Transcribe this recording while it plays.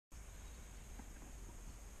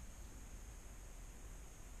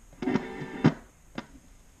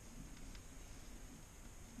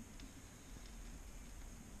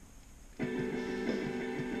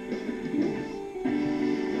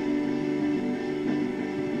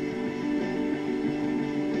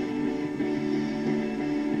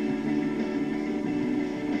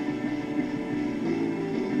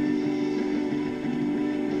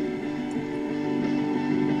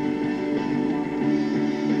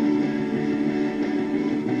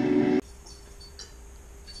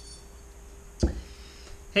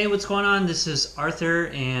Hey, what's going on? This is Arthur,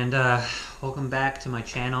 and welcome back to my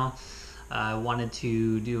channel. I wanted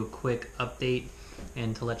to do a quick update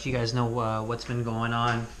and to let you guys know what's been going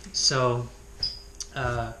on. So,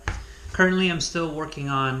 uh, currently I'm still working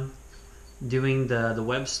on doing the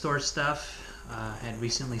web store stuff. I had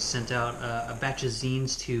recently sent out a batch of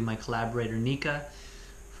zines to my collaborator Nika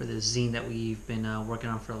for the zine that we've been working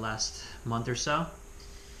on for the last month or so.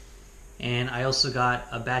 And I also got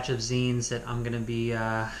a batch of zines that I'm going to be,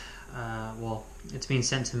 well, it's being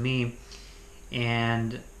sent to me,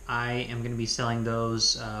 and I am going to be selling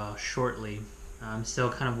those shortly. I'm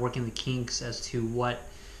still kind of working the kinks as to what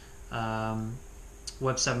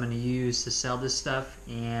website I'm going to use to sell this stuff,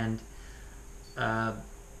 and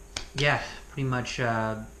yeah, pretty much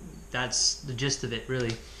that's the gist of it,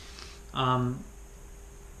 really.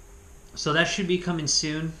 So that should be coming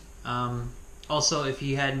soon. Also, if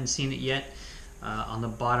you hadn't seen it yet, on the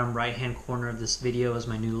bottom right hand corner of this video is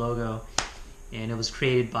my new logo, and it was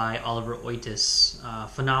created by Oliver Oitis,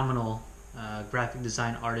 phenomenal graphic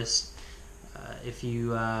design artist. If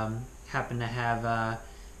you happen to have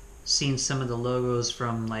seen some of the logos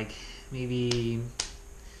from like maybe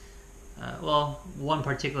well, one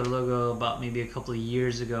particular logo about maybe a couple of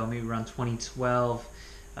years ago, maybe around 2012,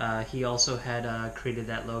 he also had created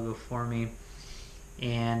that logo for me.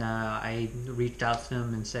 And I reached out to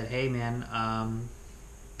him and said, hey man, I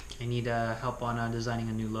need help on designing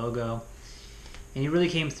a new logo. And he really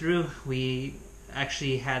came through. We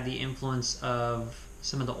actually had the influence of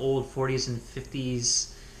some of the old 40s and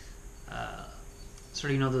 50s, sort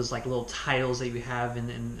of, you know, those like little titles that you have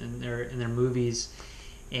in their movies,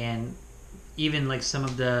 and even like some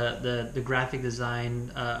of the graphic design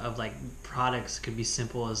of like products could be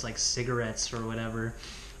simple as like cigarettes or whatever.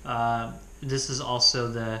 This is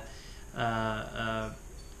also a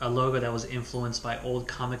logo that was influenced by old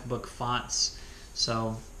comic book fonts.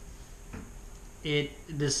 So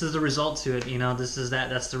this is the result to it. You know,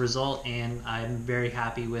 that's the result, and I'm very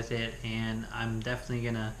happy with it. And I'm definitely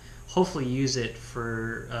gonna hopefully use it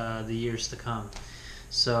for the years to come.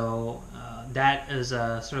 So that is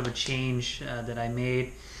a sort of a change that I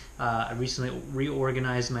made. I recently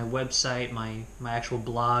reorganized my website, my actual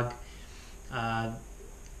blog.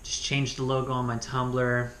 Just changed the logo on my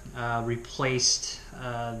Tumblr, replaced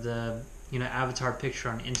the avatar picture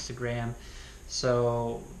on Instagram.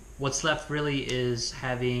 So what's left really is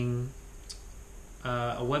having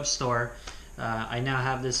a web store. I now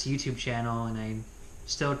have this YouTube channel, and I'm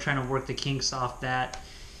still trying to work the kinks off that.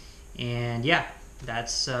 And yeah,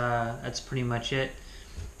 that's pretty much it.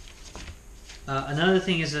 Another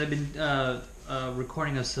thing is that I've been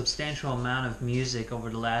recording a substantial amount of music over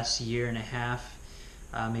the last year and a half.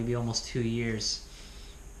 Maybe almost 2 years,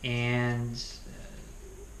 and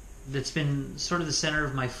that's been sort of the center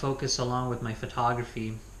of my focus along with my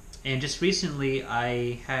photography. And just recently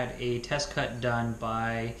I had a test cut done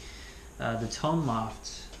by the Tone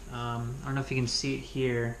Loft. I don't know if you can see it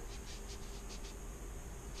here,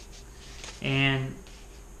 and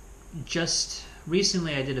just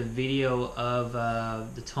recently I did a video of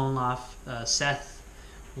the Tone Loft, Seth,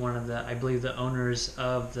 one of the, I believe, the owners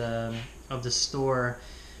of the store.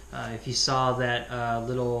 If you saw that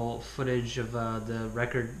little footage of the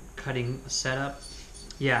record cutting setup,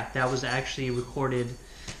 yeah, that was actually recorded.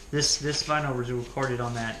 This vinyl was recorded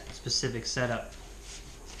on that specific setup.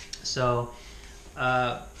 So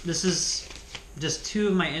this is just two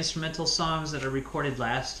of my instrumental songs that I recorded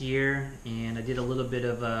last year, and I did a little bit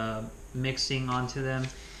of mixing onto them.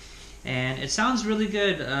 And it sounds really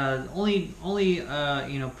good. Only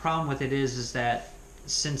problem with it is that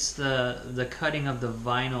since the cutting of the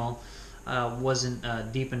vinyl wasn't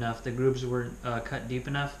deep enough, the grooves weren't cut deep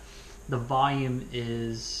enough, the volume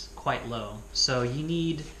is quite low. So you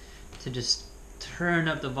need to just turn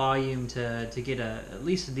up the volume to get at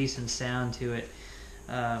least a decent sound to it.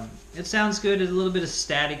 It sounds good. There's a little bit of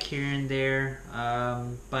static here and there,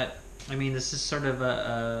 but I mean, this is sort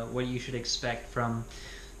of what you should expect from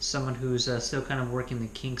someone who's still kind of working the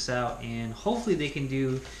kinks out, and hopefully they can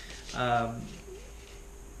do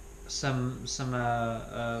some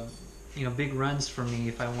big runs for me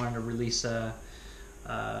if I wanted to release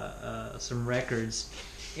some records.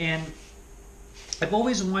 And I've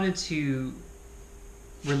always wanted to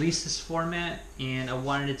release this format, and I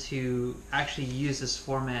wanted to actually use this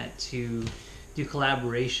format to do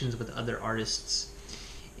collaborations with other artists,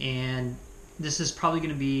 and this is probably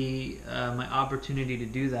going to be my opportunity to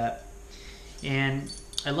do that. And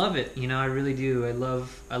I love it, you know, I really do. I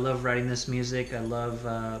love writing this music. I love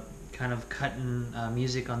kind of cutting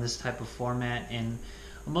music on this type of format, and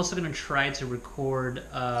I'm also going to try to record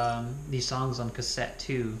these songs on cassette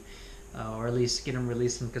too. or at least get them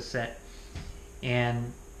released in cassette.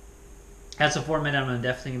 And that's a format I'm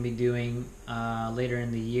definitely gonna be doing later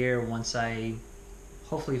in the year once I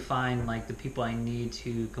hopefully find like the people I need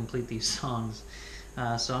to complete these songs.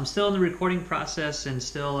 So I'm still in the recording process and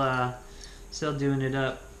still doing it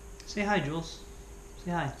up. Say hi, Jules.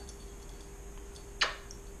 Say hi.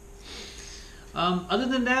 Other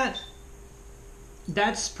than that,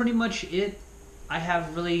 that's pretty much it. I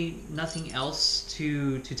have really nothing else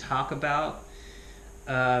to talk about.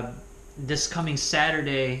 This coming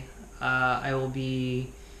Saturday, I will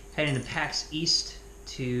be heading to PAX East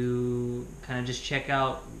to kind of just check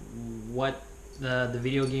out what the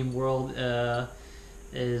video game world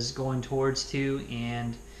is going towards to,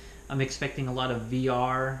 and I'm expecting a lot of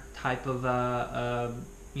VR type of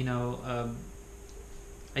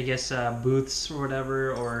I guess booths or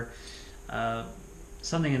whatever, or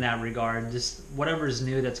something in that regard. Just whatever is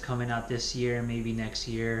new that's coming out this year, maybe next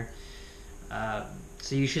year.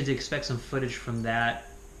 So you should expect some footage from that.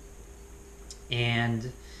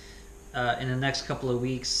 And in the next couple of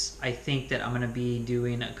weeks, I think that I'm going to be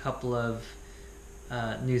doing a couple of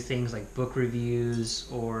new things like book reviews,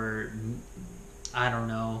 or I don't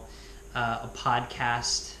know, a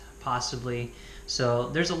podcast possibly. So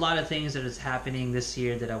there's a lot of things that is happening this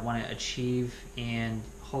year that I want to achieve, and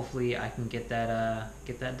hopefully I can get that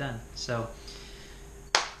done. So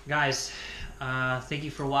guys, thank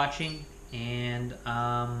you for watching, and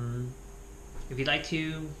if you'd like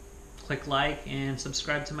to, click like and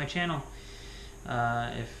subscribe to my channel.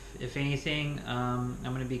 If anything, I'm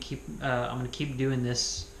gonna keep doing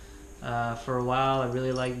this for a while. I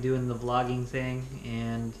really like doing the vlogging thing,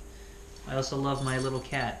 and I also love my little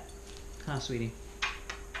cat. Huh, sweetie?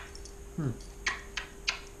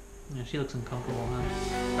 Yeah, she looks uncomfortable, huh?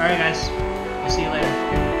 Alright guys, I'll see you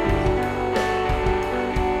later.